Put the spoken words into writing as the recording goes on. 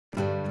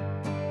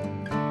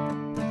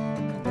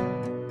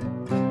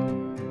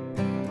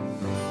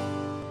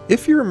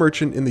If you're a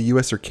merchant in the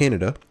US or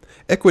Canada,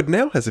 Ecwid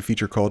now has a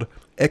feature called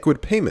Ecwid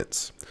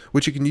Payments,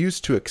 which you can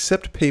use to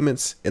accept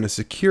payments in a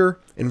secure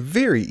and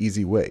very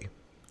easy way.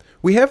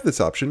 We have this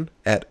option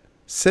at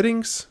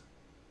Settings,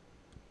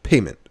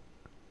 Payment.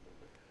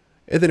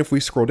 And then if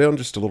we scroll down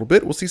just a little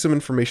bit, we'll see some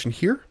information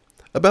here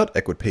about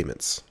Ecwid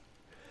Payments.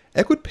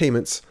 Ecwid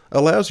Payments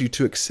allows you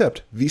to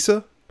accept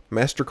Visa,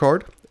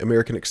 MasterCard,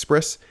 American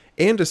Express,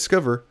 and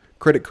Discover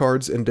credit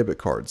cards and debit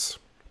cards.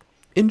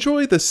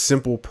 Enjoy the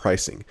simple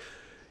pricing.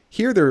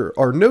 Here there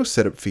are no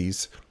setup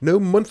fees, no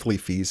monthly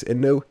fees,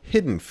 and no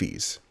hidden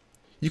fees.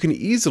 You can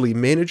easily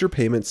manage your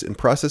payments and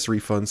process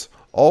refunds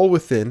all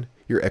within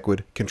your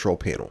Ecwid control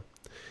panel.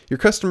 Your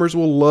customers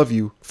will love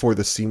you for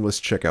the seamless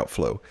checkout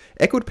flow.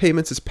 Ecwid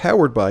Payments is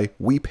powered by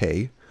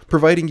WePay,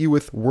 providing you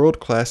with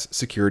world-class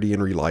security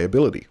and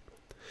reliability.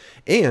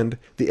 And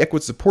the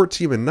Ecwid support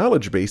team and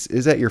knowledge base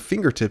is at your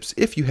fingertips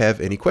if you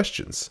have any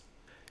questions.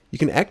 You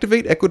can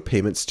activate Ecwid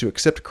Payments to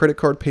accept credit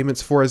card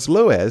payments for as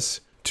low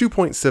as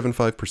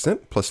 2.75%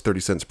 plus 30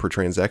 cents per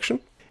transaction.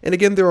 And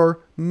again, there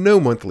are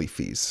no monthly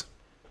fees.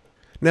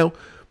 Now,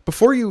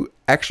 before you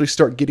actually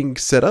start getting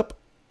set up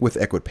with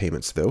Ecwid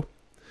Payments though,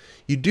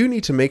 you do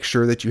need to make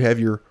sure that you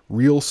have your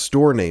real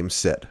store name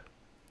set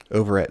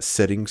over at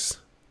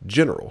Settings,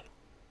 General.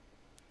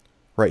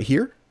 Right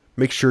here,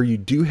 make sure you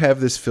do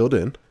have this filled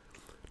in.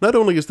 Not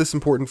only is this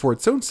important for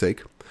its own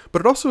sake, but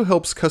it also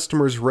helps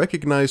customers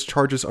recognize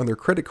charges on their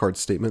credit card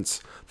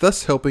statements,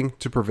 thus helping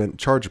to prevent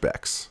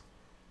chargebacks.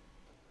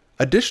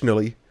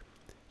 Additionally,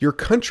 your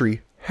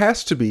country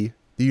has to be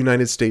the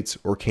United States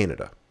or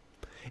Canada,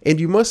 and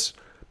you must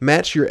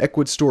match your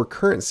Ecwid store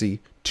currency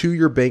to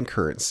your bank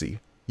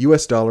currency,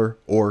 US dollar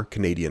or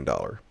Canadian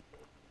dollar.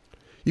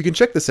 You can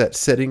check this at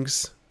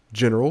Settings,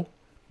 General,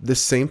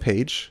 this same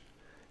page,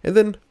 and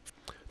then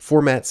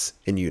Formats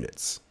and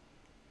Units.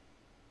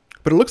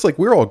 But it looks like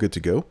we're all good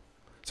to go,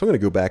 so I'm going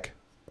to go back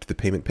to the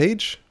payment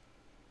page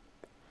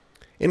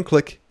and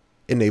click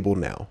Enable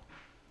Now.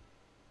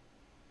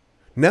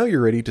 Now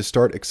you're ready to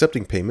start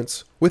accepting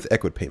payments with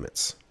Ecwid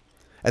Payments.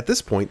 At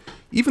this point,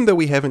 even though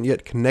we haven't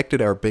yet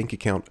connected our bank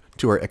account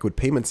to our Ecwid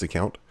Payments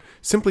account,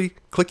 simply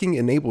clicking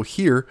Enable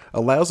here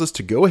allows us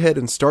to go ahead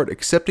and start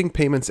accepting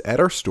payments at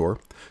our store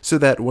so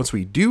that once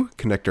we do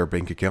connect our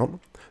bank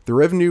account, the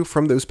revenue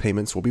from those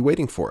payments will be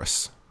waiting for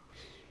us.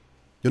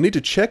 You'll need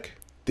to check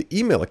the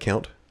email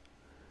account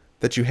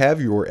that you have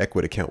your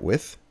Ecwid account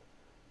with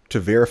to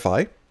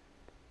verify,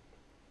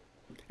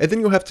 and then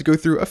you'll have to go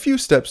through a few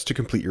steps to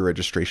complete your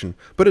registration,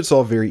 but it's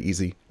all very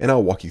easy and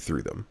I'll walk you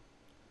through them.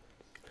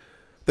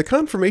 The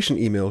confirmation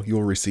email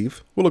you'll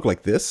receive will look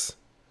like this,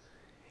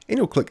 and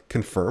you'll click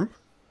Confirm.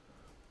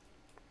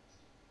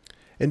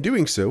 And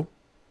doing so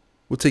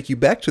will take you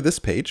back to this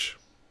page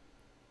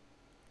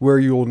where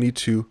you'll need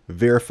to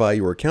verify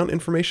your account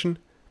information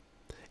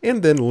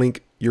and then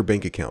link your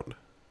bank account.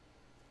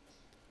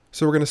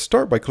 So we're going to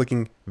start by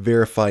clicking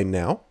Verify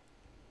Now.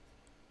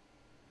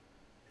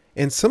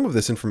 And some of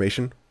this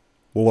information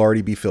will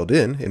already be filled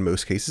in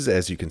most cases,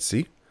 as you can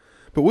see.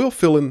 But we'll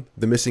fill in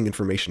the missing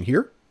information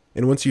here.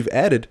 And once you've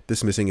added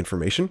this missing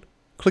information,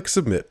 click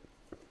Submit.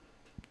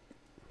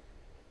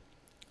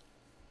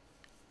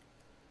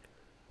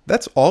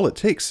 That's all it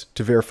takes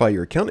to verify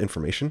your account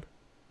information.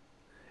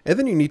 And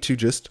then you need to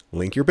just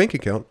link your bank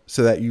account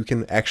so that you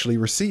can actually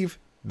receive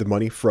the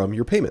money from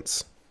your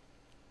payments.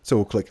 So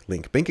we'll click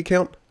Link Bank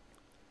Account.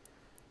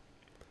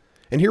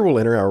 And here we'll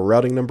enter our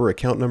routing number,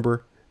 account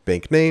number,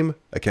 bank name,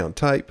 account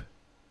type,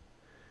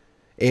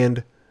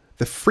 and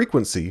the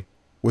frequency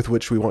with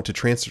which we want to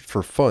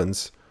transfer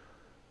funds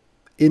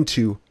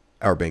into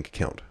our bank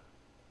account.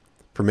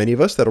 For many of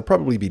us, that'll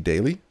probably be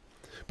daily,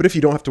 but if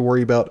you don't have to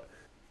worry about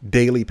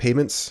daily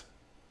payments,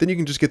 then you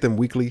can just get them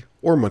weekly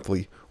or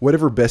monthly,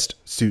 whatever best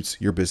suits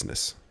your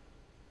business.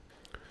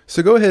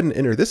 So go ahead and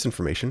enter this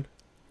information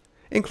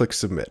and click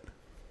Submit.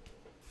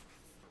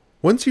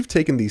 Once you've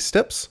taken these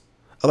steps,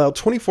 allow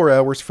 24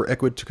 hours for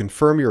Ecwid to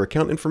confirm your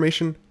account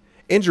information,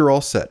 and you're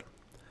all set.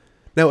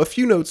 Now, a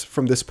few notes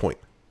from this point.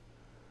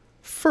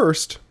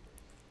 First,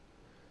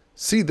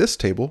 see this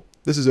table,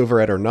 this is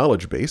over at our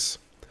knowledge base,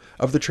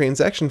 of the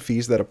transaction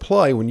fees that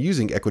apply when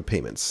using Ecwid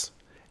Payments.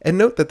 And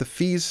note that the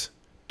fees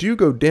do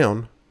go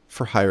down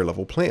for higher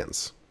level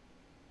plans.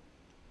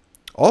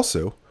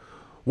 Also,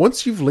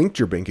 once you've linked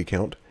your bank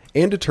account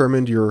and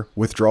determined your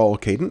withdrawal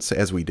cadence,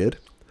 as we did,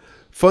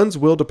 funds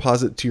will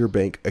deposit to your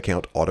bank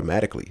account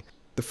automatically.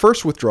 The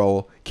first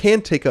withdrawal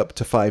can take up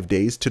to 5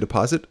 days to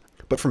deposit,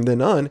 but from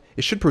then on,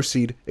 it should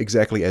proceed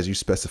exactly as you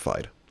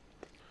specified.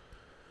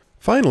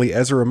 Finally,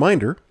 as a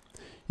reminder,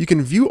 you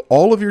can view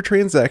all of your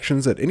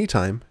transactions at any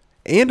time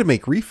and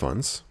make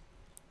refunds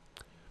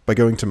by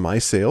going to My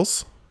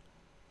Sales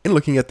and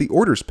looking at the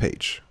Orders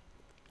page.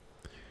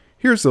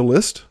 Here's a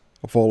list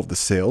of all of the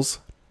sales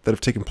that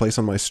have taken place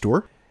on my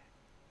store.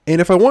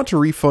 And if I want to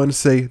refund,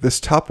 say,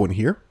 this top one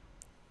here,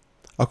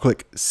 I'll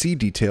click See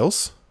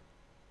Details.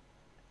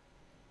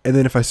 And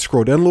then if I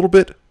scroll down a little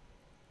bit,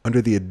 under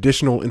the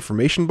additional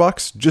information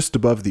box just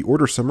above the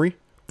order summary,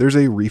 there's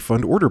a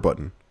refund order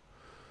button.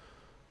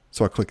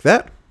 So I'll click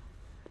that.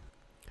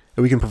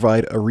 And we can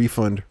provide a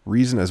refund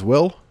reason as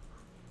well.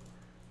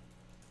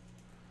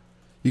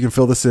 You can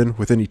fill this in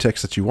with any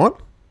text that you want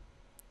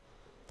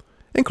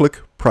and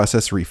click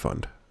Process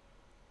Refund.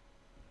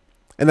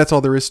 And that's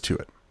all there is to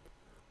it.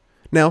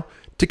 Now,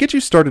 to get you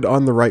started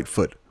on the right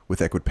foot with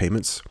Ecwid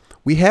Payments,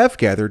 we have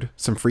gathered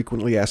some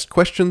frequently asked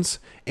questions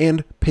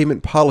and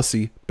payment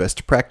policy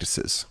best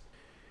practices.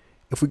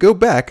 If we go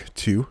back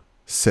to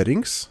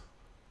Settings,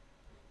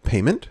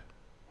 Payment,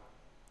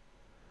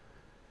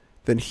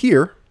 then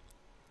here,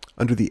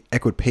 under the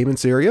Ecwid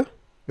Payments area,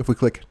 if we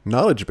click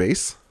Knowledge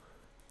Base,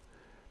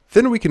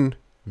 then we can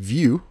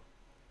view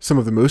some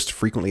of the most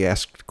frequently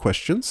asked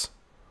questions.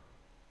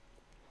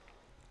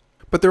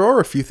 But there are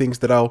a few things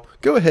that I'll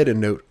go ahead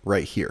and note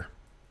right here.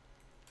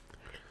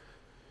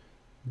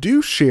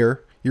 Do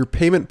share your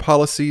payment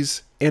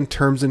policies and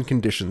terms and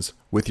conditions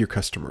with your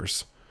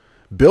customers.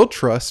 Build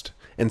trust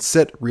and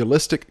set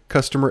realistic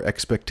customer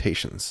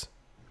expectations.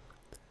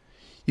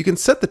 You can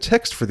set the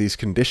text for these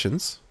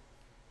conditions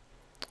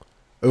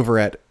over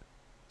at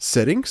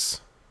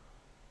Settings,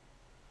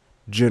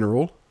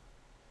 General,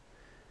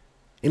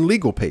 and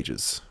Legal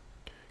pages.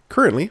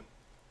 Currently,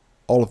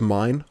 all of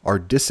mine are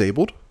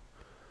disabled,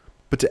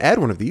 but to add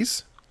one of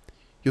these,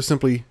 you'll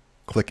simply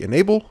click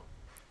Enable,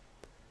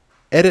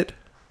 Edit,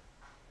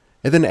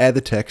 and then add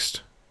the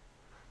text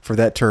for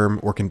that term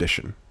or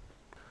condition.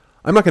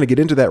 I'm not going to get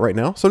into that right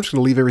now, so I'm just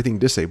going to leave everything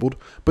disabled,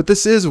 but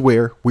this is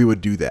where we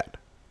would do that.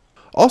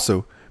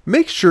 Also,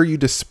 make sure you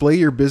display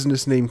your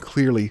business name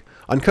clearly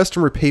on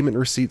customer payment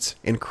receipts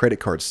and credit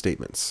card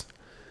statements.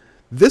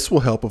 This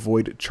will help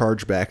avoid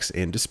chargebacks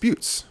and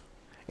disputes.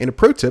 And a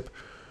pro tip,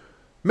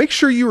 make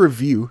sure you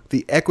review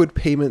the Ecwid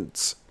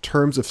Payments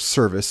Terms of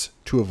Service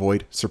to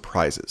avoid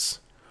surprises.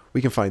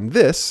 We can find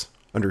this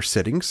under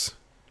Settings,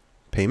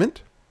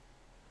 Payment,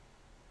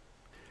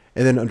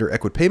 and then under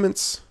Ecwid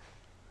Payments,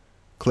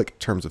 click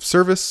Terms of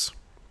Service,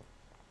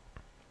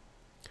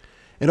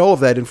 and all of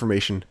that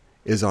information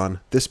is on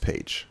this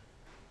page.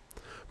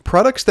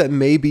 Products that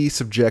may be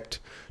subject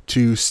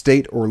to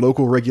state or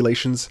local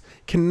regulations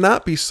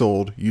cannot be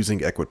sold using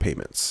Ecwid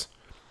Payments.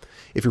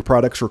 If your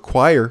products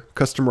require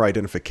customer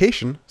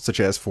identification, such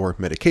as for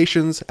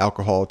medications,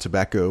 alcohol,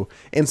 tobacco,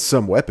 and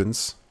some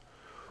weapons,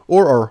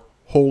 or are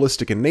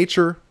holistic in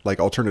nature, like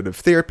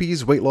alternative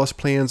therapies, weight loss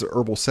plans,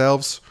 herbal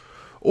salves,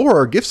 or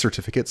are gift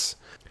certificates,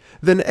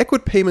 then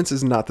Ecwid Payments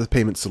is not the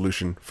payment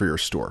solution for your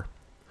store.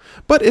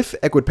 But if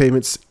Ecwid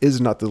Payments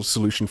is not the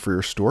solution for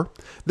your store,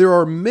 there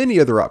are many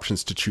other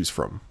options to choose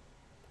from.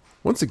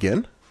 Once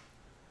again,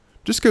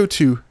 just go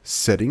to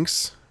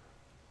Settings,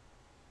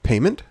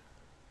 Payment,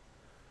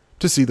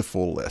 to see the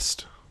full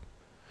list.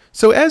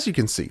 So as you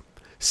can see,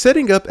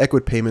 setting up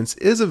Ecwid Payments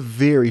is a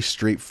very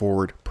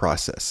straightforward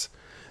process.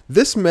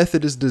 This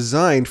method is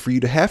designed for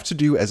you to have to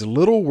do as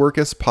little work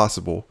as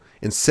possible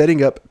in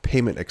setting up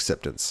payment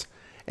acceptance,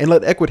 and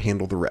let Ecwid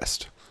handle the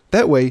rest.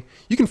 That way,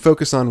 you can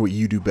focus on what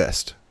you do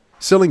best,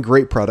 selling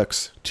great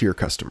products to your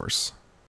customers.